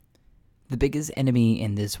The biggest enemy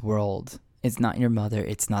in this world is not your mother,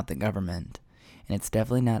 it's not the government, and it's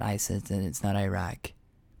definitely not ISIS, and it's not Iraq,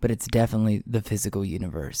 but it's definitely the physical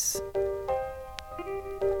universe.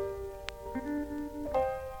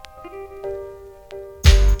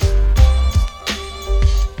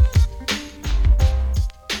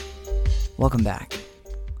 Welcome back.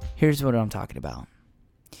 Here's what I'm talking about.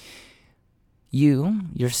 You,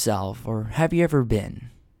 yourself, or have you ever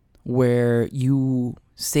been where you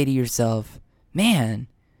say to yourself, man,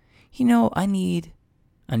 I need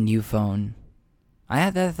a new phone. I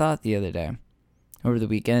had that thought the other day, over the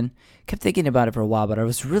weekend. Kept thinking about it for a while, but I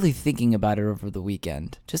was really thinking about it over the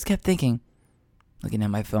weekend. Just kept thinking, looking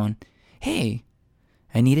at my phone, hey,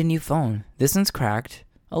 I need a new phone. This one's cracked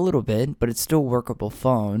a little bit, but it's still a workable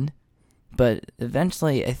phone. But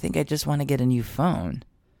eventually, I think I just want to get a new phone.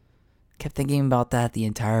 Kept thinking about that the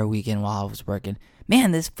entire weekend while I was working.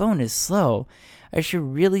 Man, this phone is slow. I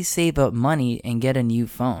should really save up money and get a new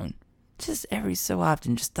phone. Just every so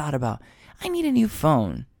often, just thought about, I need a new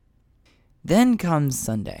phone. Then comes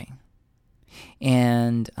Sunday,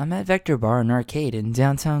 and I'm at Vector Bar and Arcade in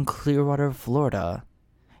downtown Clearwater, Florida.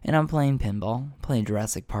 And I'm playing pinball, playing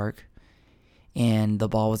Jurassic Park, and the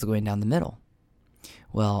ball was going down the middle.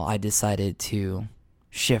 Well, I decided to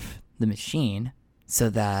shift the machine so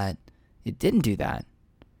that it didn't do that.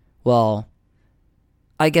 Well,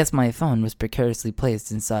 I guess my phone was precariously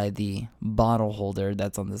placed inside the bottle holder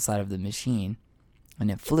that's on the side of the machine,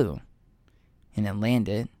 and it flew, and it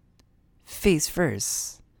landed face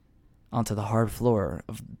first onto the hard floor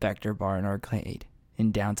of Vector Bar and Arcade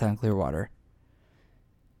in downtown Clearwater.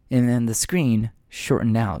 And then the screen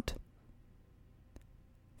shortened out.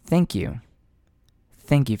 Thank you.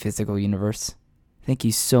 Thank you, physical universe. Thank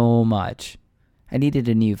you so much. I needed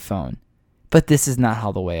a new phone, but this is not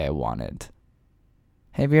how the way I wanted.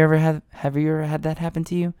 Have you ever had that happen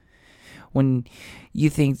to you? When you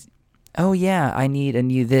think, oh yeah, I need a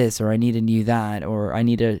new this, or I need a new that, or I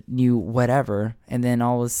need a new whatever, and then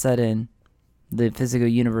all of a sudden, the physical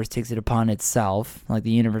universe takes it upon itself, like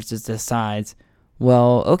the universe just decides,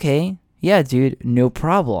 well, okay, yeah, dude, no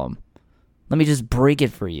problem. Let me just break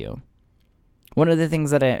it for you. One of the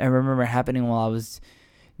things that I remember happening while I was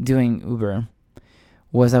doing Uber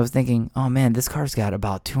was I was thinking, oh man, this car's got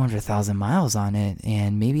about 200,000 miles on it,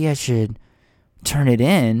 and maybe I should turn it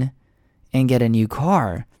in and get a new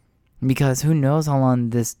car, because who knows how long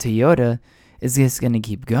this Toyota is just going to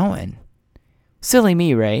keep going. Silly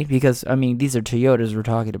me, right? Because, these are Toyotas we're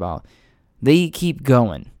talking about. They keep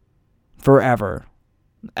going forever.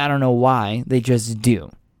 I don't know why, they just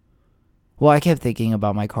do. Well, I kept thinking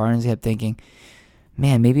about my car, and I kept thinking,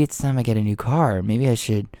 man, maybe it's time I get a new car. Maybe I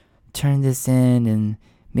should turn this in and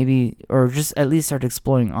or just at least start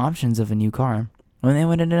exploring options of a new car. And then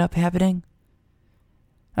what ended up happening?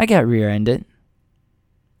 I got rear-ended,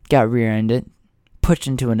 pushed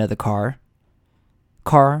into another car.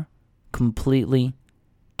 Car completely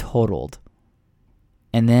totaled.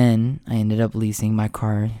 And then I ended up leasing my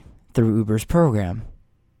car through Uber's program.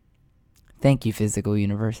 Thank you, physical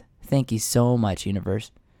universe. Thank you so much,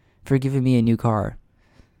 universe, for giving me a new car.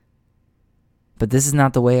 But this is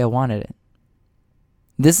not the way I wanted it.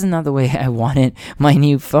 This is not the way I wanted my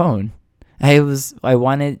new phone. I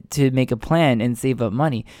wanted to make a plan and save up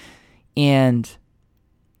money. And,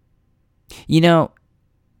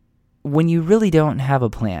 when you really don't have a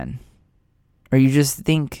plan, or you just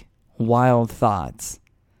think wild thoughts,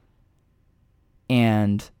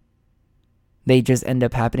 and they just end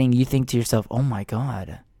up happening, you think to yourself, oh my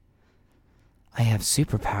God, I have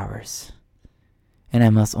superpowers, and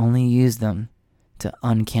I must only use them to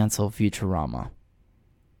uncancel Futurama.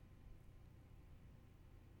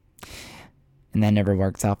 And that never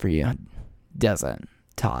works out for you, does it,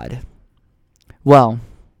 Todd? Well,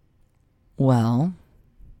 the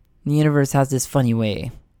universe has this funny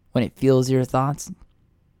way when it feels your thoughts,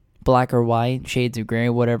 black or white, shades of gray,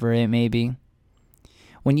 whatever it may be.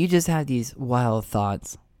 When you just have these wild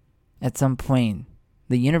thoughts, at some point,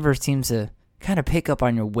 the universe seems to kind of pick up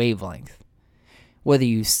on your wavelength. Whether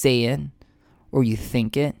you say it or you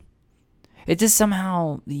think it, it just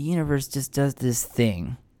somehow, the universe just does this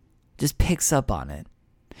thing, just picks up on it,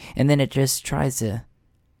 and then it just tries to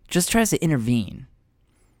intervene.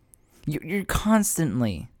 You're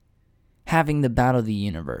constantly having the battle of the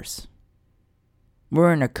universe.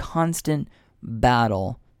 We're in a constant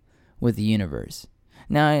battle with the universe.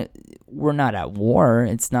 Now, we're not at war.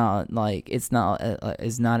 It's not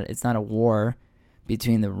a war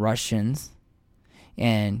between the Russians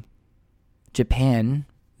and Japan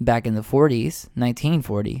back in the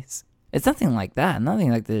 1940s. It's nothing like that.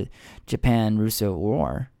 Nothing like the Japan-Russo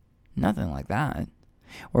War. Nothing like that.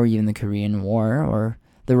 or even the Korean War, or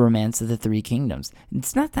the Romance of the Three Kingdoms.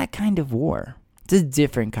 It's not that kind of war. It's a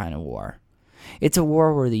different kind of war. It's a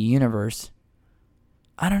war where the universe,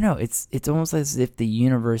 I don't know, it's almost as if the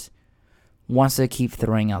universe wants to keep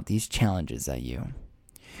throwing out these challenges at you.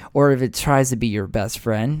 Or if it tries to be your best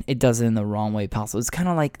friend, it does it in the wrong way possible. It's kind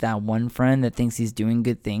of like that one friend that thinks he's doing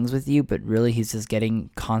good things with you, but really he's just getting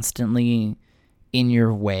constantly in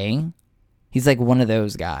your way. He's like one of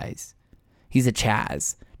those guys. He's a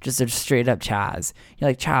Chaz. Just a straight up Chaz. You're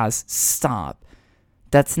like, Chaz, stop.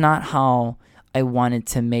 That's not how I wanted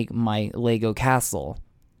to make my Lego castle.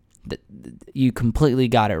 You completely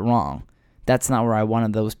got it wrong. That's not where I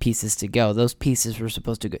wanted those pieces to go. Those pieces were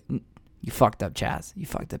supposed to go. You fucked up, Chaz. You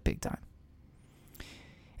fucked up big time.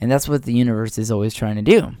 And that's what the universe is always trying to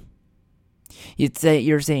do.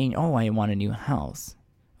 You're saying, oh, I want a new house.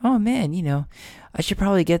 Oh, man, I should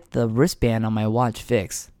probably get the wristband on my watch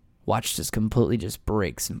fixed. Watch just completely just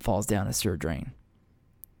breaks and falls down a sewer drain.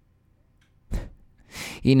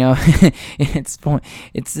 It's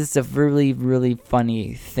just a really, really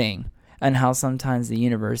funny thing. And how sometimes the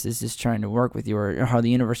universe is just trying to work with you, or how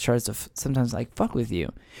the universe tries to sometimes like fuck with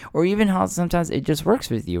you, or even how sometimes it just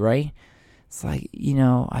works with you, right? It's like,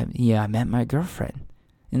 I met my girlfriend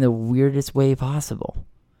in the weirdest way possible.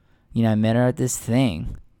 I met her at this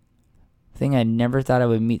thing I never thought I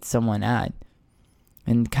would meet someone at,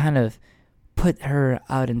 and kind of put her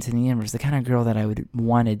out into the universe, the kind of girl that I would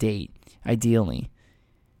want to date, ideally.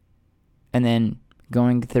 And then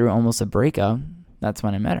going through almost a breakup, that's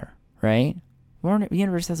when I met her. Right? The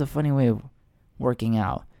universe has a funny way of working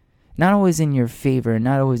out. Not always in your favor,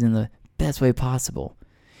 not always in the best way possible.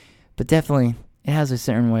 But definitely, it has a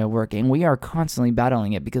certain way of working. We are constantly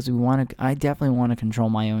battling it because I definitely want to control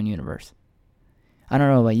my own universe. I don't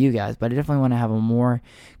know about you guys, but I definitely want to have a more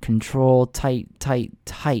control, tight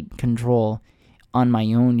control on my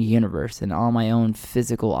own universe and all my own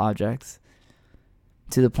physical objects.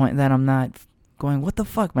 To the point that I'm not going, what the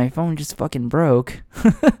fuck? My phone just fucking broke.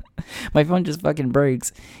 My phone just fucking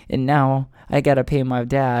breaks, and now I gotta pay my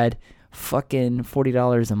dad fucking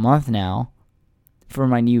 $40 a month now for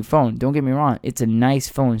my new phone. Don't get me wrong, it's a nice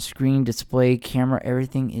phone. Screen, display, camera,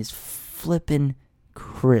 everything is flippin'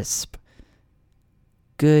 crisp.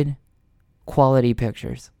 Good quality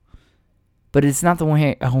pictures. But it's not the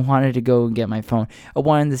way I wanted to go and get my phone. I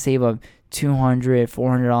wanted to save up $200,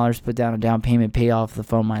 $400, put down a down payment, pay off the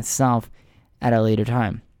phone myself at a later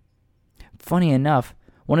time. Funny enough,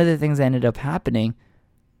 one of the things that ended up happening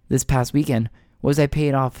this past weekend was I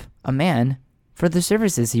paid off a man for the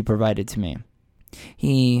services he provided to me.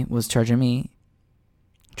 He was charging me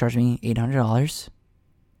 $800,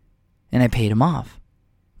 and I paid him off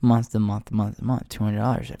month to month,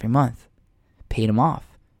 $200 every month. Paid him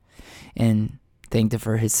off, and thanked him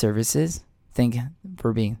for his services. Thanked him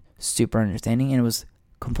for being super understanding, and was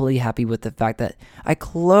completely happy with the fact that I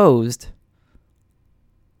closed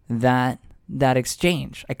that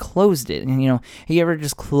exchange. I closed it. And have you ever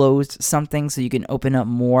just closed something so you can open up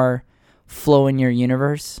more flow in your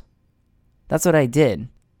universe? That's what I did.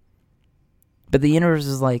 But the universe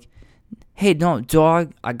was like, hey, don't,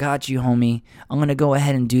 dog, I got you, homie. I'm going to go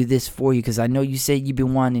ahead and do this for you because I know you said you've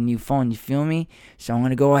been wanting a new phone. You feel me? So I'm going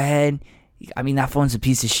to go ahead. I mean, that phone's a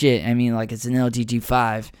piece of shit. I mean, like, it's an LG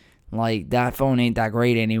G5. Like, that phone ain't that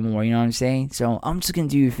great anymore, you know what I'm saying? So I'm just going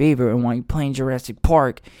to do you a favor, and while you're playing Jurassic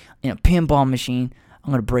Park in a pinball machine,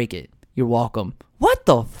 I'm going to break it. You're welcome. What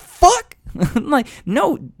the fuck? I'm like,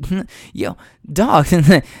 no, yo, dog,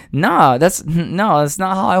 that's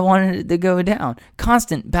not how I wanted it to go down.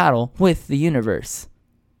 Constant battle with the universe.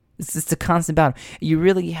 It's just a constant battle. You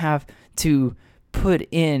really have to put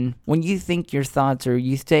in, when you think your thoughts or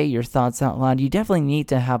you say your thoughts out loud, you definitely need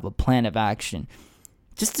to have a plan of action.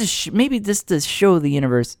 Just to maybe just to show the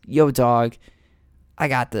universe, yo, dog, I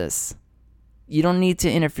got this. You don't need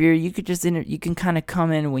to interfere. You could just you can kind of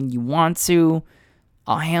come in when you want to.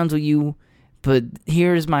 I'll handle you, but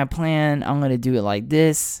here's my plan. I'm gonna do it like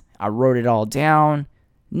this. I wrote it all down.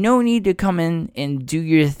 No need to come in and do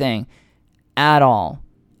your thing at all.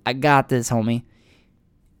 I got this, homie.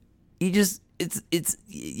 You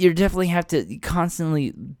definitely have to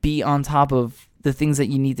constantly be on top of the things that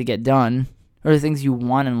you need to get done. Or the things you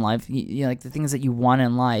want in life, like the things that you want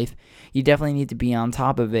in life, you definitely need to be on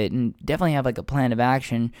top of it and definitely have like a plan of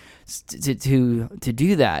action to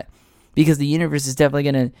do that, because the universe is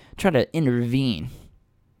definitely going to try to intervene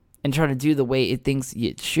and try to do the way it thinks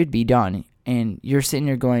it should be done. And you're sitting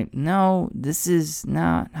there going, no, this is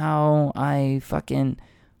not how I fucking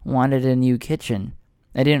wanted a new kitchen.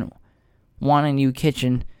 I didn't want a new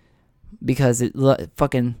kitchen because it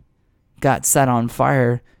fucking got set on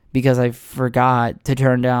fire because I forgot to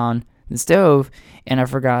turn down the stove, and I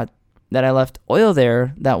forgot that I left oil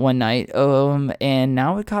there that one night, and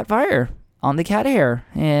now it caught fire on the cat hair,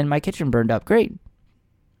 and my kitchen burned up. Great.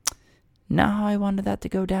 Now I wanted that to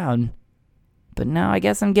go down. But now I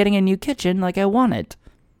guess I'm getting a new kitchen like I wanted.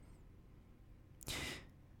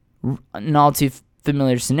 An all too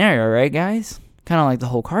familiar scenario, right, guys? Kind of like the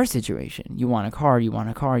whole car situation. You want a car, you want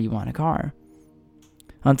a car, you want a car.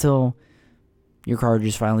 Until your car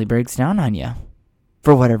just finally breaks down on you.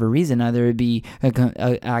 For whatever reason, either it be an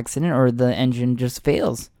accident or the engine just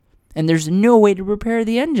fails. And there's no way to repair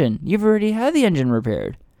the engine. You've already had the engine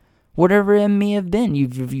repaired. Whatever it may have been,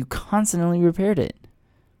 you constantly repaired it.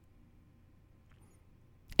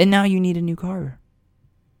 And now you need a new car.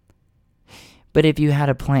 But if you had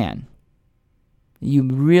a plan, you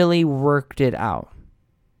really worked it out,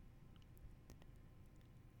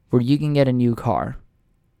 where you can get a new car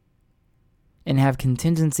and have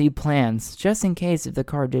contingency plans just in case if the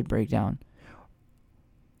car did break down,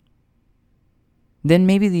 then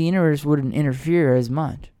maybe the universe wouldn't interfere as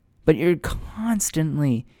much. But you're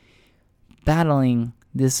constantly battling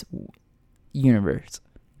this universe,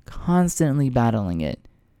 constantly battling it,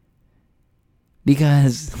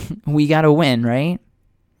 because we gotta win, right?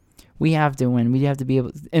 We have to win. We have to be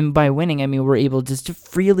able, and by winning, I mean we're able just to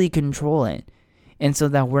freely control it, and so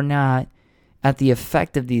that we're not at the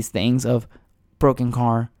effect of these things of broken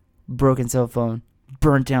car, broken cell phone,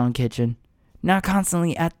 burnt down kitchen, not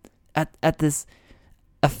constantly at this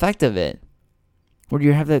effect of it, where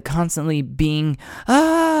you have to constantly being,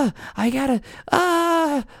 I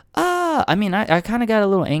mean, I kind of got a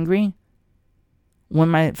little angry when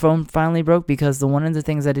my phone finally broke, because one of the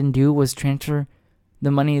things I didn't do was transfer the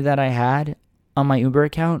money that I had on my Uber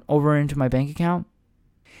account over into my bank account.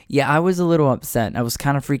 Yeah, I was a little upset. I was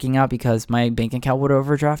kind of freaking out because my bank account would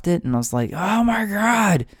overdraft it, and I was like, oh my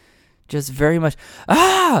God, just very much,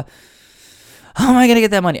 how am I going to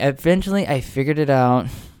get that money? Eventually, I figured it out.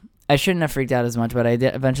 I shouldn't have freaked out as much, but I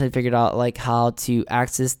did eventually figured out like how to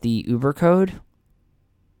access the Uber code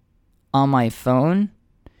on my phone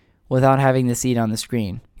without having to see it on the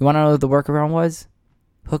screen. You want to know what the workaround was?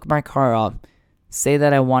 Hook my car up. Say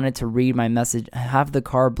that I wanted to read my message. Have the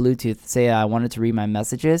car Bluetooth. Say I wanted to read my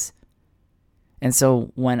messages. And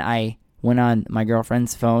so when I went on my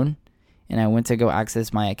girlfriend's phone and I went to go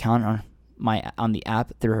access my account on the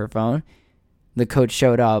app through her phone, the code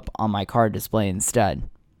showed up on my car display instead.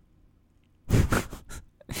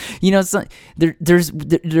 You know, so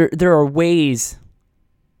there are ways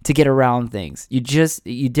to get around things.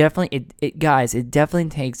 It definitely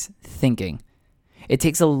takes thinking. It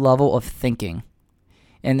takes a level of thinking,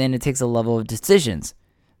 and then it takes a level of decisions.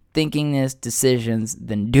 Thinking is decisions,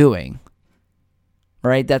 then doing.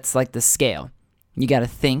 Right? That's like the scale. You got to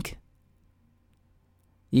think,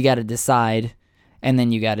 you got to decide, and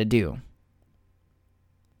then you got to do.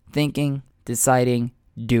 Thinking, deciding,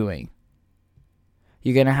 doing.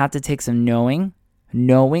 You're going to have to take some knowing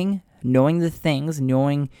the things,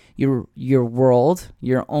 knowing your world,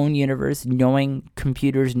 your own universe, knowing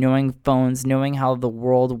computers, knowing phones, knowing how the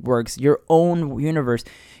world works, your own universe.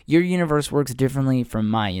 Your universe works differently from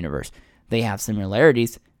my universe. They have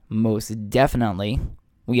similarities, most definitely.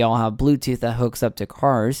 We all have Bluetooth that hooks up to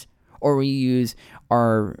cars, or we use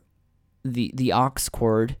the aux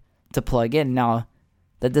cord to plug in. Now,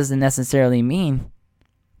 that doesn't necessarily mean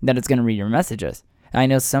that it's going to read your messages. I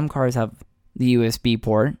know some cars have the USB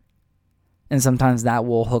port, and sometimes that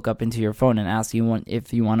will hook up into your phone and ask you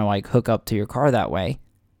if you want to like hook up to your car that way.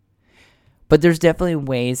 But there's definitely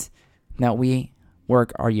ways that we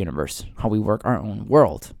work our universe, how we work our own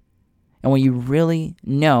world. And when you really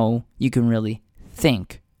know, you can really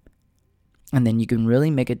think. And then you can really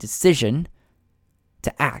make a decision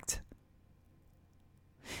to act.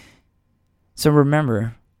 So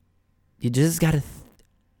remember, you just got to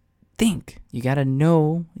think. You got to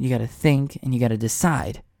know, you got to think, and you got to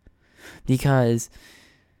decide. Because,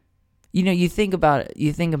 you think about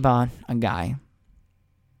a guy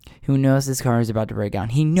who knows his car is about to break down.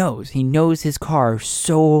 He knows his car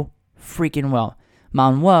so freaking well.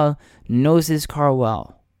 Manuel knows his car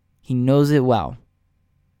well. He knows it well.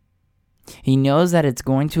 He knows that it's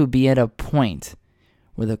going to be at a point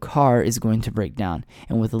where the car is going to break down.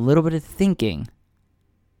 And with a little bit of thinking,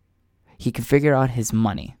 he can figure out his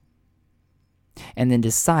money. And then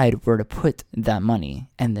decide where to put that money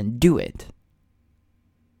and then do it.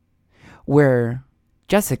 Where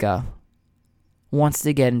Jessica wants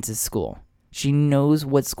to get into school. She knows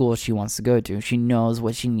what school she wants to go to. She knows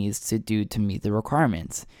what she needs to do to meet the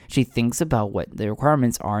requirements. She thinks about what the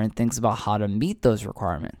requirements are and thinks about how to meet those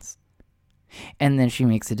requirements. And then she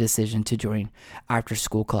makes a decision to join after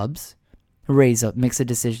school clubs, makes a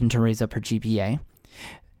decision to raise up her GPA,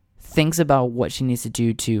 thinks about what she needs to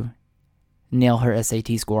do to nail her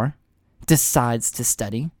SAT score, decides to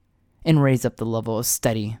study, and raise up the level of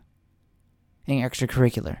study and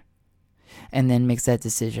extracurricular, and then makes that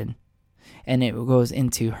decision. And it goes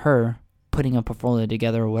into her putting a portfolio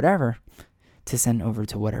together or whatever to send over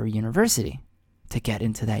to whatever university to get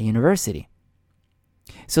into that university.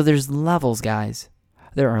 So there's levels, guys.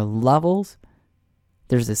 There are levels.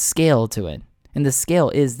 There's a scale to it. And the scale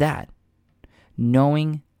is that: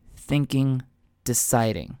 knowing, thinking,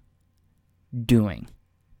 deciding, doing,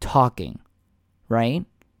 talking, right?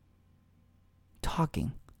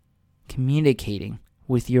 Talking, communicating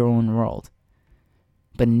with your own world.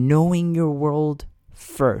 But knowing your world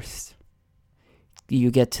first,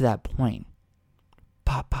 you get to that point.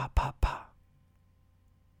 Pa, pa, pa, pa.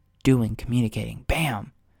 Doing, communicating,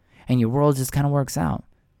 bam. And your world just kind of works out.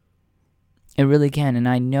 It really can. And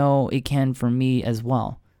I know it can for me as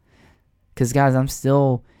well. Because, guys, I'm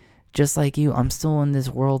still, just like you, I'm still in this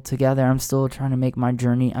world together. I'm still trying to make my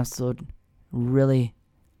journey. I'm still really,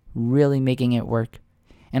 really making it work.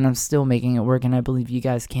 And I'm still making it work. And I believe you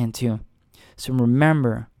guys can too. So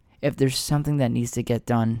remember, if there's something that needs to get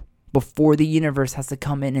done before the universe has to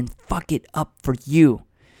come in and fuck it up for you,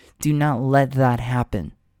 do not let that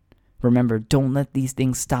happen. Remember, don't let these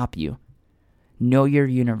things stop you. Know your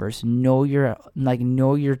universe. Know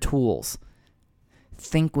your tools.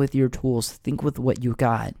 Think with your tools. Think with what you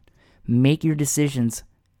got. Make your decisions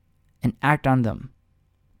and act on them.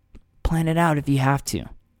 Plan it out if you have to.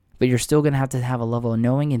 But you're still going to have a level of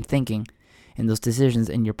knowing and thinking in those decisions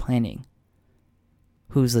and your planning.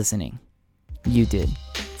 Who's listening? You did.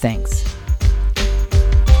 Thanks.